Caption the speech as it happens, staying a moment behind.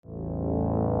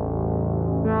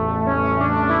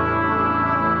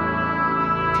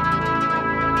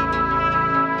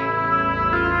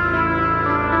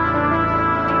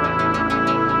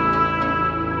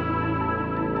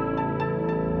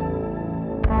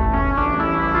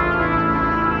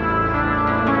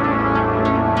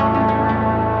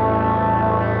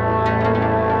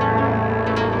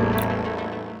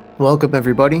Welcome,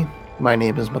 everybody. My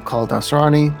name is Makal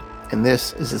Nasrani, and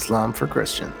this is Islam for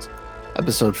Christians,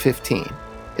 Episode 15,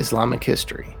 Islamic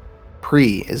History,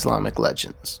 Pre-Islamic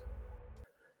Legends.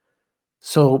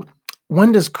 So,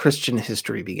 when does Christian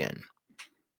history begin?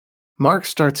 Mark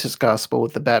starts his gospel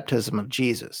with the baptism of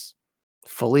Jesus,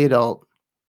 fully adult,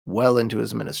 well into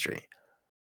his ministry.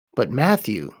 But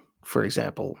Matthew, for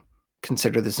example,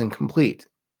 considered this incomplete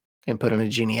and put in a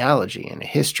genealogy and a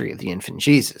history of the infant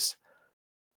Jesus.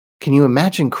 Can you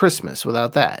imagine Christmas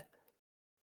without that?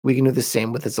 We can do the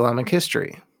same with Islamic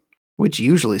history, which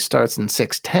usually starts in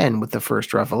 610 with the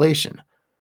first revelation.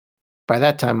 By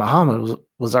that time, Muhammad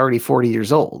was already 40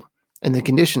 years old, and the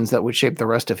conditions that would shape the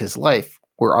rest of his life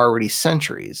were already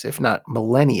centuries, if not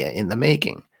millennia, in the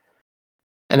making.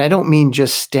 And I don't mean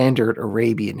just standard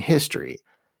Arabian history.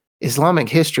 Islamic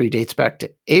history dates back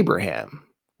to Abraham,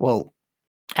 well,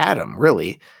 Adam,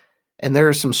 really, and there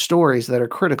are some stories that are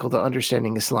critical to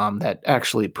understanding Islam that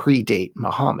actually predate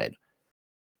Muhammad.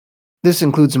 This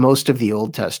includes most of the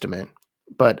Old Testament,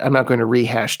 but I'm not going to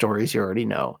rehash stories you already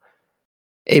know.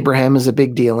 Abraham is a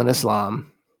big deal in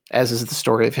Islam, as is the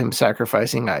story of him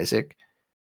sacrificing Isaac.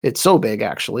 It's so big,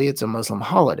 actually, it's a Muslim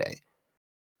holiday.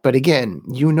 But again,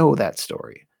 you know that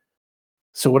story.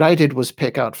 So what I did was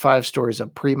pick out 5 stories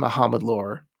of pre-Muhammad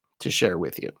lore to share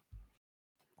with you.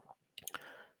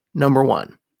 Number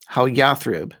 1, how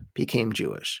Yathrib became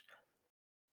Jewish.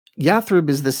 Yathrib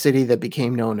is the city that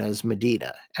became known as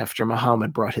Medina after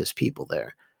Muhammad brought his people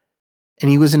there, and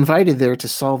he was invited there to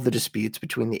solve the disputes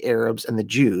between the Arabs and the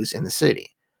Jews in the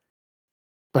city.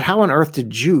 But how on earth did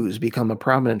Jews become a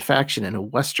prominent faction in a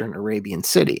Western Arabian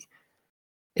city?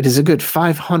 It is a good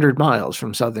 500 miles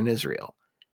from southern Israel.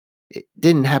 It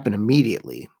didn't happen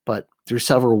immediately, but through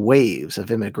several waves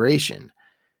of immigration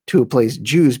to a place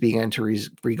Jews began to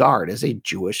regard as a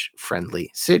Jewish-friendly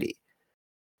city.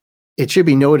 It should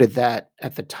be noted that,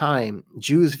 at the time,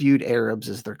 Jews viewed Arabs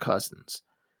as their cousins.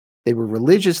 They were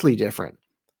religiously different,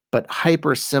 but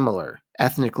hyper-similar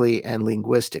ethnically and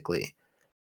linguistically.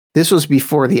 This was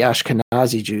before the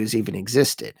Ashkenazi Jews even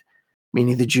existed,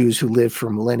 meaning the Jews who lived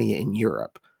for millennia in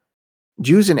Europe.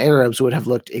 Jews and Arabs would have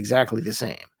looked exactly the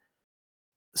same.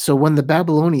 So when the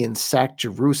Babylonians sacked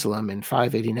Jerusalem in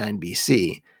 589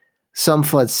 BC, some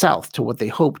fled south to what they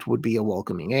hoped would be a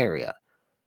welcoming area.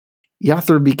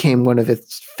 Yathrib became one of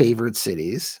its favored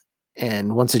cities,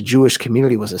 and once a Jewish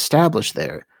community was established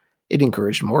there, it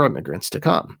encouraged more immigrants to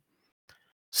come.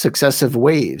 Successive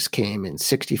waves came in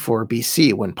 64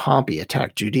 BC when Pompey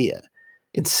attacked Judea,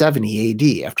 in 70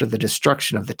 AD after the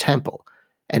destruction of the temple,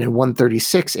 and in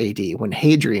 136 AD when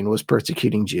Hadrian was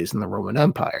persecuting Jews in the Roman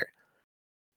Empire.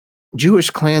 Jewish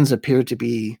clans appeared to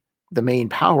be the main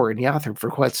power in Yathrib for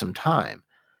quite some time,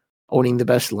 owning the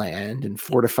best land and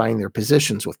fortifying their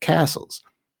positions with castles.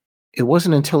 It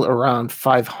wasn't until around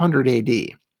 500 AD,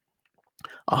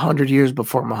 100 years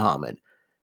before Muhammad,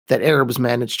 that Arabs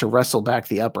managed to wrestle back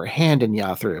the upper hand in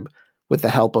Yathrib with the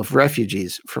help of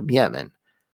refugees from Yemen,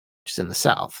 which is in the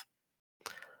south.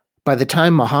 By the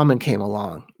time Muhammad came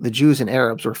along, the Jews and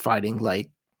Arabs were fighting like,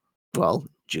 well,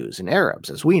 Jews and Arabs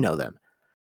as we know them.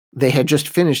 They had just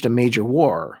finished a major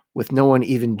war, with no one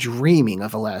even dreaming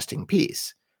of a lasting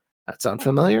peace. That sound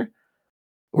familiar?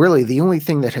 Really, the only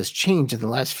thing that has changed in the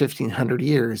last 1500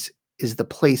 years is the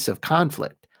place of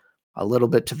conflict, a little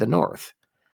bit to the north.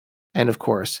 And of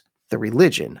course, the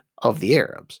religion of the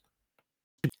Arabs.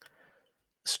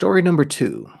 Story number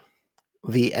 2,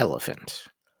 the elephant.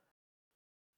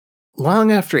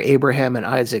 Long after Abraham and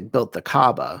Isaac built the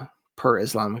Kaaba, per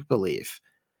Islamic belief,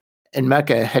 and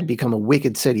Mecca had become a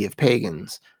wicked city of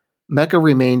pagans, Mecca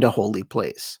remained a holy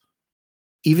place.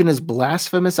 Even as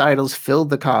blasphemous idols filled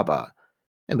the Kaaba,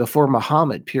 and before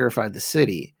Muhammad purified the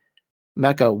city,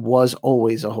 Mecca was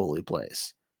always a holy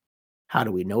place. How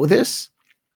do we know this?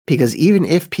 Because even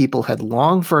if people had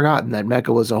long forgotten that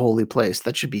Mecca was a holy place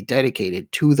that should be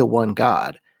dedicated to the one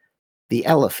God, the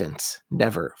elephants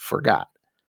never forgot.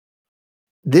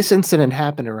 This incident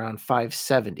happened around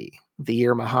 570, the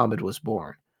year Muhammad was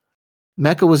born.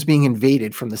 Mecca was being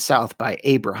invaded from the south by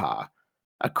Abraha,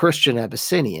 a Christian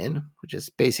Abyssinian, which is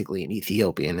basically an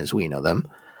Ethiopian as we know them.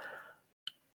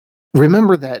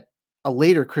 Remember that a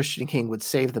later Christian king would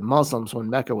save the Muslims when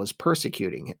Mecca was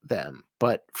persecuting them,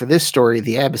 but for this story,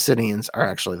 the Abyssinians are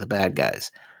actually the bad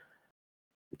guys.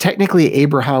 Technically,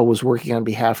 Abraha was working on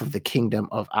behalf of the kingdom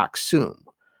of Aksum,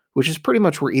 which is pretty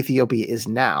much where Ethiopia is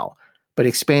now, but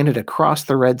expanded across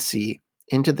the Red Sea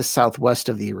into the southwest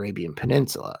of the Arabian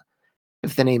Peninsula.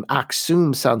 If the name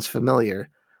Aksum sounds familiar,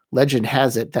 legend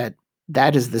has it that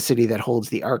that is the city that holds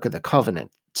the Ark of the Covenant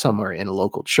somewhere in a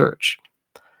local church.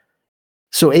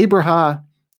 So Abraha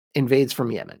invades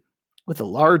from Yemen, with a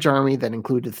large army that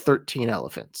included 13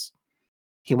 elephants.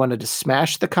 He wanted to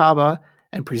smash the Kaaba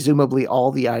and presumably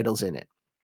all the idols in it.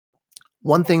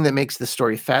 One thing that makes this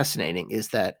story fascinating is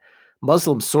that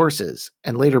Muslim sources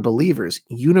and later believers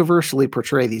universally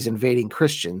portray these invading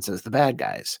Christians as the bad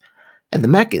guys and the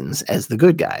Meccans as the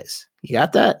good guys. You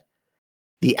got that?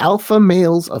 The alpha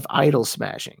males of idol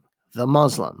smashing, the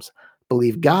Muslims,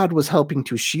 believe God was helping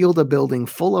to shield a building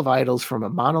full of idols from a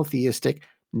monotheistic,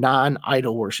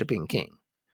 non-idol worshipping king.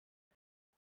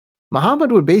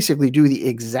 Muhammad would basically do the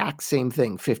exact same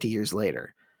thing 50 years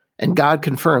later, and God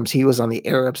confirms he was on the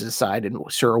Arabs' side in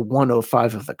Surah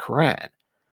 105 of the Quran.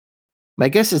 My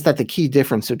guess is that the key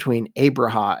difference between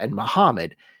Abraha and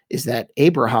Muhammad is that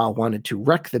Abraha wanted to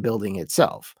wreck the building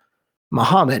itself.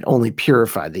 Muhammad only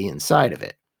purified the inside of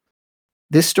it.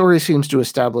 This story seems to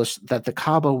establish that the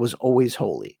Kaaba was always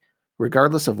holy,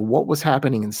 regardless of what was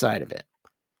happening inside of it.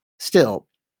 Still,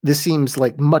 this seems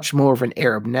like much more of an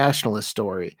Arab nationalist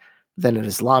story than an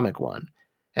Islamic one,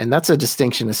 and that's a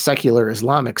distinction a secular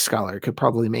Islamic scholar could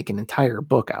probably make an entire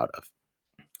book out of.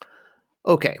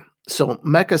 Okay, so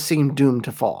Mecca seemed doomed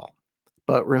to fall,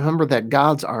 but remember that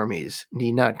God's armies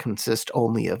need not consist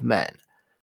only of men.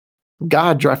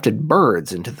 God drafted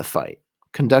birds into the fight,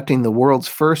 conducting the world's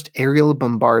first aerial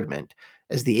bombardment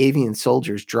as the avian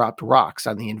soldiers dropped rocks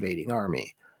on the invading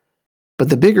army. But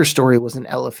the bigger story was an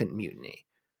elephant mutiny.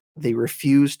 They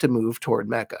refused to move toward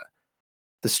Mecca.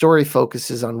 The story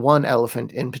focuses on one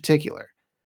elephant in particular.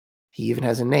 He even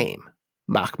has a name,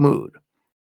 Mahmud.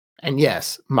 And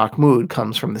yes, Mahmud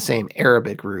comes from the same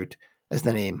Arabic root as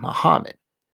the name Muhammad.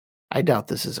 I doubt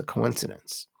this is a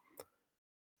coincidence.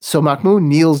 So Mahmud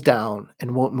kneels down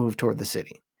and won't move toward the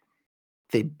city.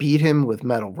 They beat him with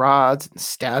metal rods and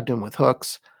stabbed him with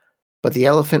hooks, but the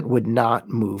elephant would not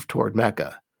move toward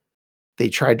Mecca. They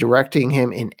tried directing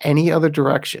him in any other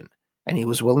direction, and he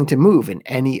was willing to move in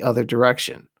any other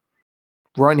direction,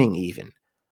 running even,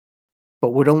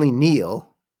 but would only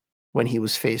kneel when he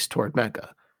was faced toward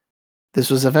Mecca. This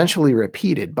was eventually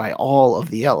repeated by all of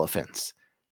the elephants,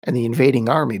 and the invading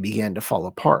army began to fall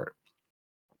apart.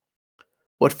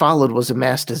 What followed was a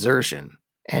mass desertion,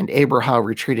 and Abraha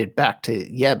retreated back to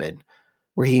Yemen,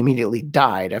 where he immediately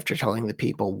died after telling the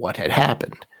people what had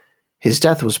happened. His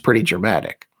death was pretty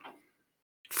dramatic.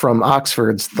 From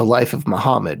Oxford's The Life of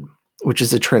Muhammad, which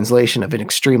is a translation of an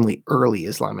extremely early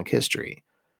Islamic history,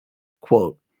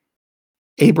 quote,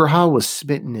 Abraha was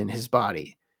smitten in his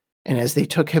body, and as they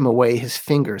took him away, his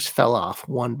fingers fell off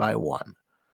one by one.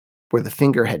 Where the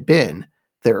finger had been,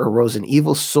 there arose an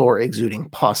evil sore exuding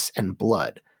pus and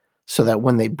blood, so that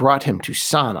when they brought him to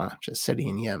Sana'a, which is a city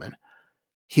in Yemen,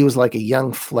 he was like a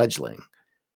young fledgling.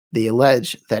 They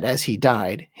allege that as he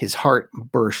died, his heart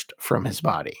burst from his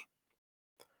body.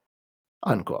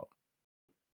 Unquote.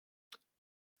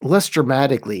 Less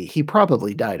dramatically, he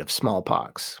probably died of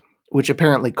smallpox, which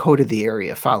apparently coated the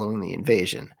area following the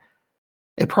invasion.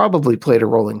 It probably played a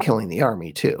role in killing the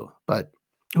army too, but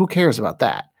who cares about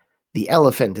that? The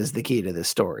elephant is the key to this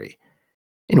story,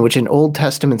 in which an Old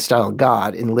Testament-style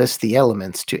God enlists the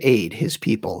elements to aid his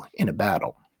people in a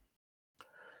battle.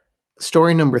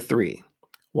 Story number 3,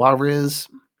 Wariz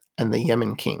and the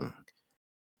Yemen King.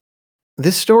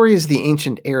 This story is the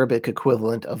ancient Arabic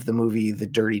equivalent of the movie The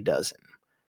Dirty Dozen.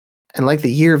 And like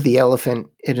the Year of the Elephant,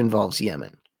 it involves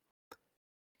Yemen.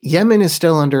 Yemen is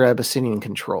still under Abyssinian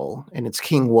control, and its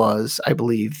king was, I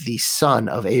believe, the son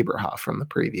of Abraha from the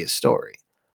previous story.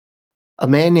 A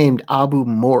man named Abu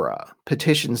Mura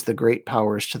petitions the great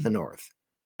powers to the north,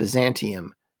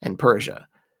 Byzantium and Persia,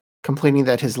 complaining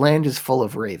that his land is full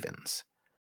of ravens.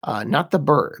 Not the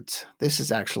birds. This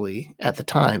is actually, at the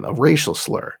time, a racial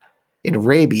slur. In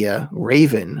Arabia,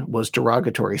 raven was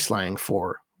derogatory slang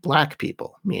for black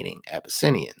people, meaning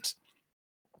Abyssinians.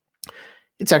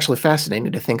 It's actually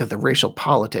fascinating to think of the racial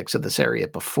politics of this area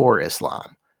before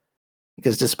Islam,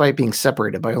 because despite being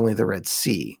separated by only the Red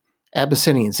Sea,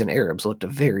 Abyssinians and Arabs looked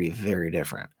very, very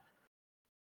different.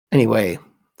 Anyway,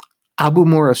 Abu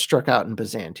Mura struck out in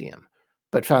Byzantium,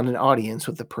 but found an audience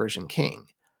with the Persian king.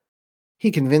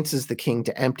 He convinces the king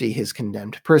to empty his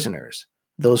condemned prisoners,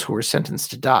 those who were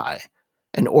sentenced to die,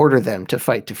 and order them to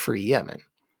fight to free Yemen.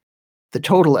 The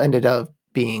total ended up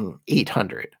being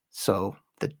 800, so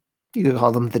you could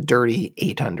call them the Dirty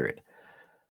 800.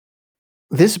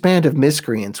 This band of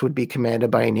miscreants would be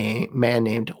commanded by a man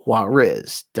named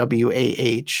Wariz,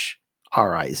 W-A-H-R-I-Z,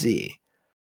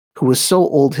 who was so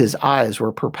old his eyes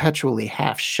were perpetually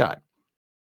half shut.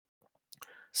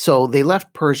 So they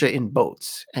left Persia in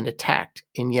boats and attacked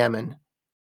in Yemen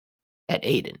at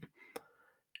Aden.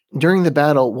 During the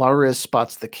battle, Wariz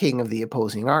spots the king of the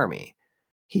opposing army.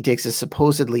 he takes a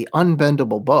supposedly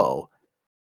unbendable bow,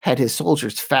 had his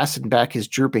soldiers fasten back his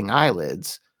drooping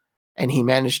eyelids, and he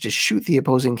managed to shoot the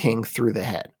opposing king through the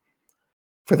head.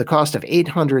 For the cost of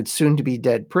 800 soon-to-be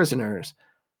dead prisoners,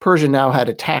 Persia now had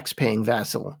a tax-paying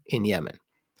vassal in Yemen.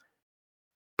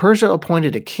 Persia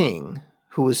appointed a king,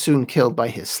 who was soon killed by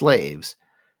his slaves,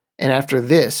 and after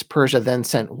this, Persia then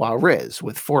sent Wariz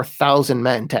with 4,000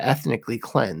 men to ethnically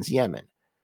cleanse Yemen.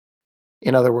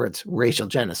 In other words, racial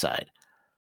genocide.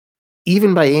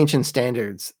 Even by ancient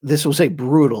standards, this was a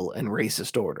brutal and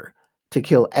racist order, to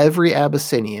kill every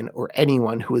Abyssinian or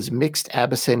anyone who was mixed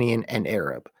Abyssinian and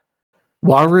Arab.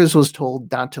 Wariz was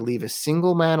told not to leave a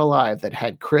single man alive that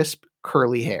had crisp,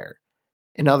 curly hair.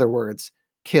 In other words,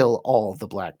 kill all the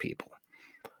black people.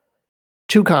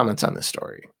 2 comments on this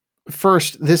story.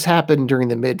 First, this happened during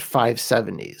the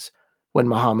mid-570s, when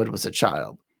Muhammad was a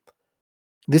child.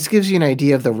 This gives you an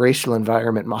idea of the racial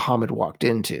environment Muhammad walked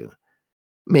into.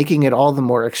 Making it all the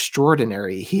more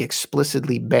extraordinary, he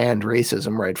explicitly banned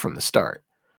racism right from the start.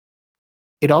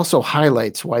 It also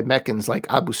highlights why Meccans like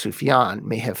Abu Sufyan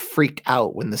may have freaked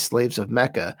out when the slaves of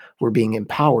Mecca were being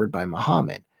empowered by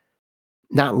Muhammad.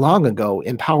 Not long ago,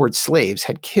 empowered slaves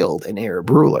had killed an Arab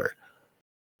ruler.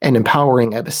 And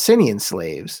empowering Abyssinian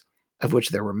slaves, of which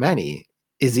there were many,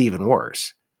 is even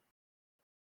worse.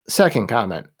 Second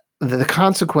comment, the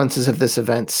consequences of this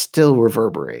event still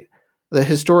reverberate. The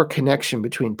historic connection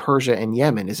between Persia and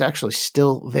Yemen is actually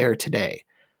still there today.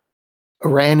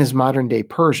 Iran is modern-day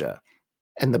Persia,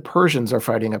 and the Persians are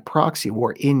fighting a proxy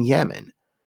war in Yemen,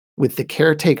 with the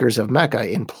caretakers of Mecca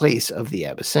in place of the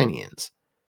Abyssinians.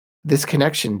 This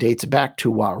connection dates back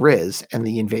to Wariz and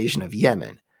the invasion of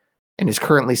Yemen, and is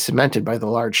currently cemented by the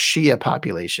large Shia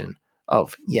population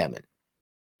of Yemen.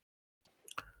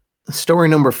 Story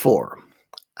number 4,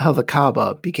 how the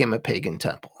Kaaba became a pagan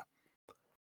temple.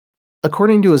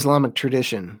 According to Islamic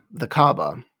tradition, the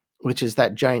Kaaba, which is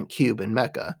that giant cube in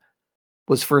Mecca,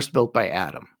 was first built by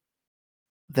Adam,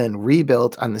 then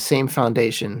rebuilt on the same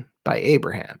foundation by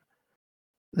Abraham.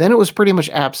 Then it was pretty much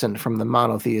absent from the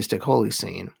monotheistic holy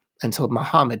scene until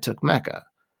Muhammad took Mecca.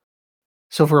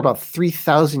 So for about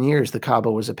 3,000 years, the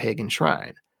Kaaba was a pagan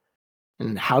shrine.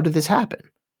 And how did this happen?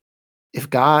 If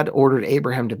God ordered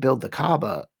Abraham to build the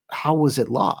Kaaba, how was it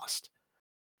lost?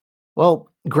 Well,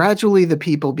 gradually the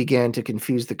people began to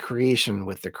confuse the creation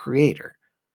with the creator.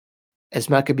 As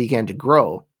Mecca began to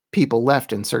grow, people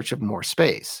left in search of more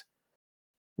space.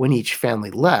 When each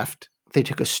family left, they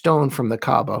took a stone from the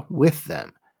Kaaba with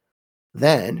them.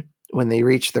 Then, when they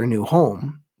reached their new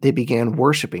home, they began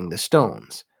worshiping the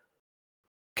stones.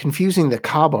 Confusing the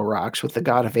Kaaba rocks with the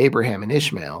God of Abraham and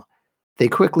Ishmael, they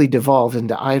quickly devolved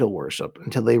into idol worship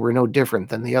until they were no different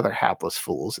than the other hapless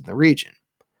fools in the region.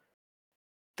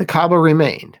 The Kaaba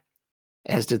remained,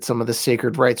 as did some of the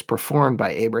sacred rites performed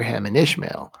by Abraham and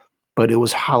Ishmael, but it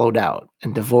was hollowed out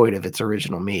and devoid of its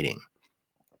original meaning.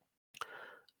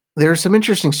 There are some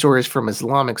interesting stories from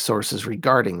Islamic sources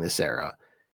regarding this era,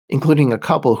 including a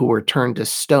couple who were turned to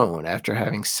stone after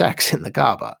having sex in the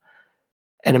Kaaba,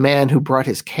 and a man who brought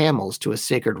his camels to a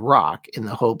sacred rock in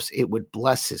the hopes it would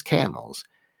bless his camels.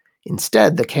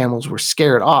 Instead, the camels were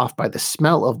scared off by the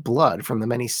smell of blood from the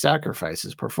many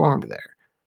sacrifices performed there.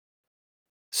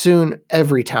 Soon,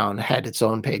 every town had its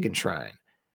own pagan shrine,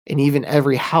 and even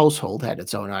every household had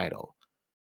its own idol.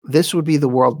 This would be the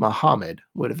world Muhammad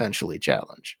would eventually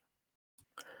challenge.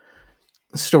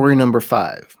 Story number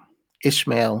 5,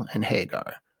 Ishmael and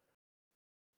Hagar.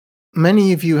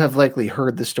 Many of you have likely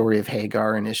heard the story of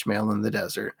Hagar and Ishmael in the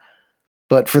desert,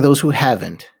 but for those who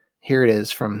haven't, here it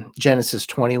is from Genesis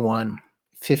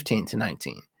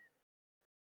 21:15-19.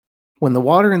 When the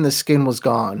water in the skin was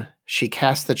gone, she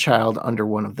cast the child under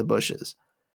one of the bushes.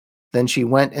 Then she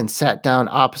went and sat down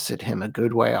opposite him a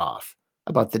good way off,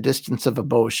 about the distance of a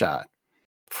bow shot,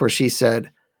 for she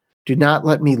said, "Do not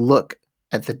let me look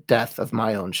at the death of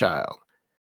my own child."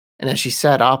 And as she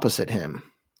sat opposite him,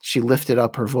 she lifted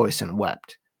up her voice and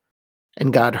wept.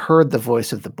 And God heard the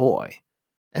voice of the boy,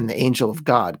 and the angel of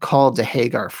God called to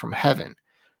Hagar from heaven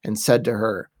and said to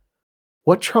her,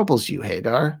 "What troubles you,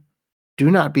 Hagar? Do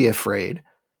not be afraid,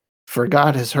 for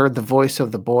God has heard the voice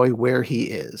of the boy where he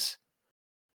is.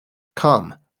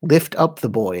 Come, lift up the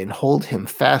boy and hold him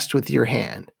fast with your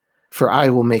hand, for I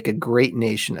will make a great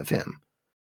nation of him."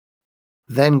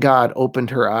 Then God opened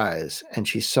her eyes, and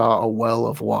she saw a well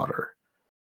of water.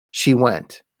 She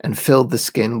went and filled the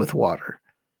skin with water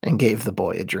and gave the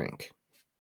boy a drink.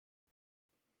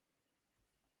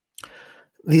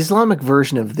 The Islamic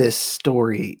version of this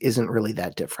story isn't really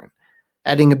that different,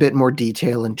 adding a bit more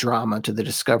detail and drama to the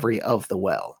discovery of the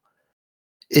well.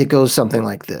 It goes something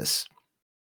like this.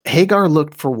 Hagar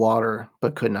looked for water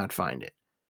but could not find it.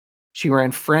 She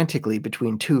ran frantically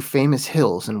between two famous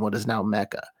hills in what is now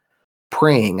Mecca,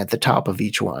 praying at the top of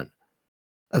each one.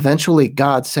 Eventually,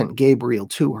 God sent Gabriel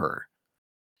to her.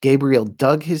 Gabriel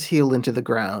dug his heel into the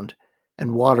ground,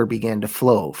 and water began to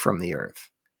flow from the earth.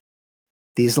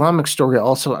 The Islamic story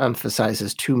also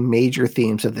emphasizes two major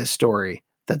themes of this story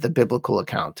that the biblical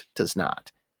account does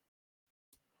not.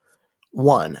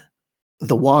 1.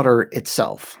 The water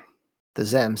itself, the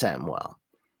Zamzam well.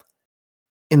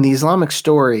 In the Islamic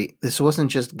story, this wasn't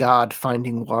just God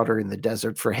finding water in the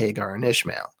desert for Hagar and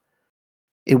Ishmael.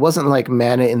 It wasn't like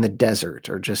manna in the desert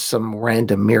or just some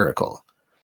random miracle.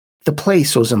 The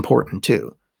place was important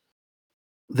too.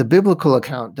 The biblical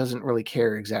account doesn't really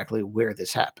care exactly where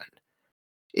this happened.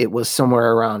 It was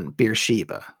somewhere around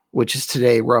Beersheba, which is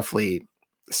today roughly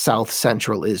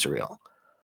south-central Israel.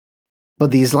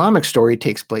 But the Islamic story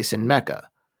takes place in Mecca,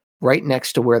 right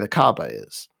next to where the Kaaba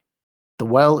is. The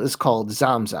well is called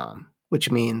Zamzam, which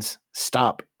means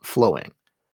stop flowing.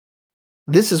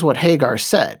 This is what Hagar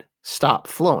said, stop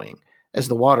flowing, as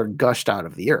the water gushed out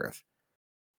of the earth.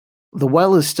 The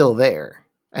well is still there,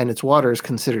 and its water is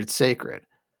considered sacred.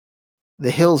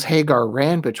 The hills Hagar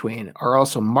ran between are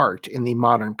also marked in the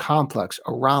modern complex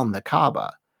around the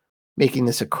Kaaba, making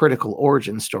this a critical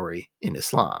origin story in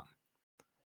Islam.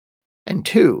 And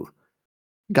 2,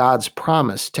 God's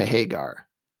promise to Hagar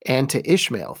and to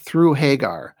Ishmael through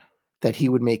Hagar that he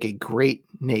would make a great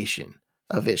nation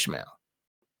of Ishmael.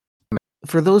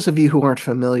 For those of you who aren't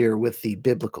familiar with the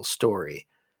biblical story,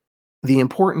 the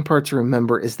important part to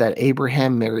remember is that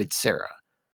Abraham married Sarah,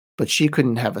 but she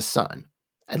couldn't have a son,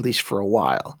 at least for a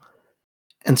while.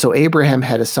 And so Abraham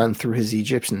had a son through his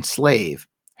Egyptian slave,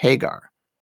 Hagar.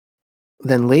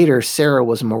 Then later, Sarah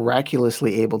was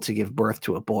miraculously able to give birth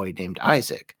to a boy named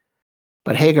Isaac,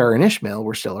 but Hagar and Ishmael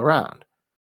were still around.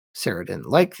 Sarah didn't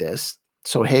like this,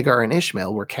 so Hagar and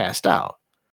Ishmael were cast out.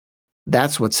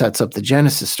 That's what sets up the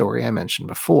Genesis story I mentioned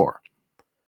before.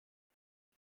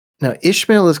 Now,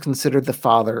 Ishmael is considered the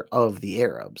father of the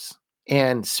Arabs,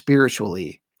 and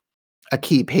spiritually, a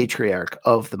key patriarch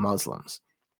of the Muslims.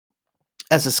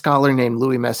 As a scholar named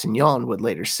Louis Massignon would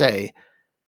later say,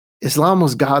 Islam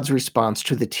was God's response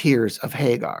to the tears of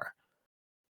Hagar.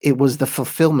 It was the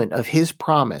fulfillment of his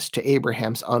promise to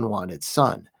Abraham's unwanted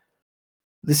son.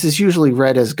 This is usually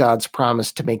read as God's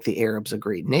promise to make the Arabs a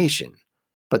great nation,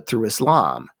 but through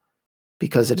Islam,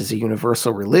 because it is a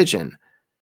universal religion,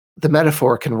 the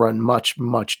metaphor can run much,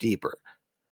 much deeper.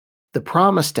 The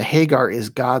promise to Hagar is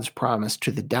God's promise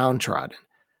to the downtrodden,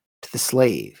 to the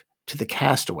slave, to the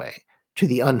castaway, to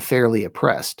the unfairly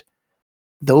oppressed,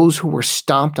 those who were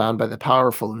stomped on by the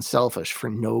powerful and selfish for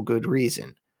no good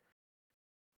reason.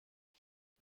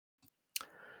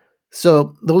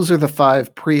 So those are the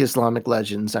 5 pre-Islamic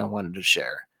legends I wanted to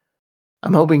share.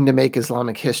 I'm hoping to make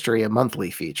Islamic history a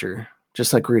monthly feature,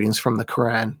 just like readings from the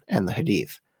Quran and the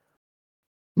Hadith.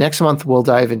 Next month, we'll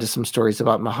dive into some stories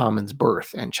about Muhammad's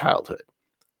birth and childhood.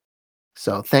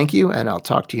 So thank you, and I'll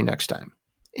talk to you next time.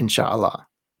 Inshallah.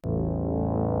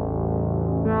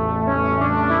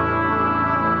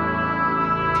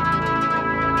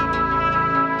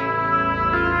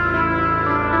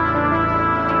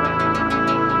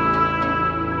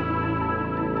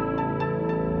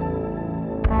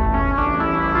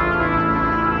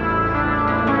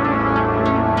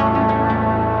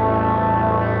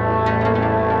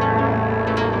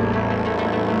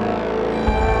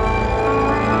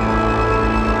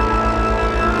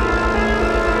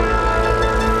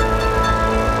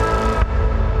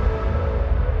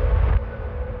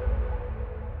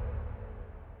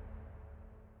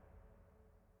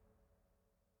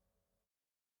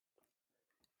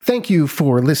 Thank you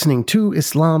for listening to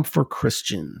Islam for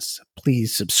Christians.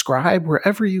 Please subscribe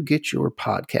wherever you get your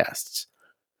podcasts.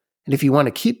 And if you want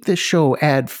to keep this show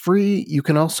ad-free, you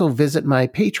can also visit my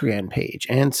Patreon page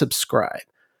and subscribe.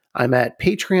 I'm at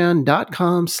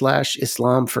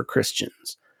patreon.com/Islam for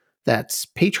Christians. That's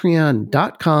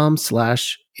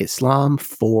patreon.com/Islam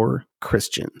for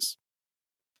Christians.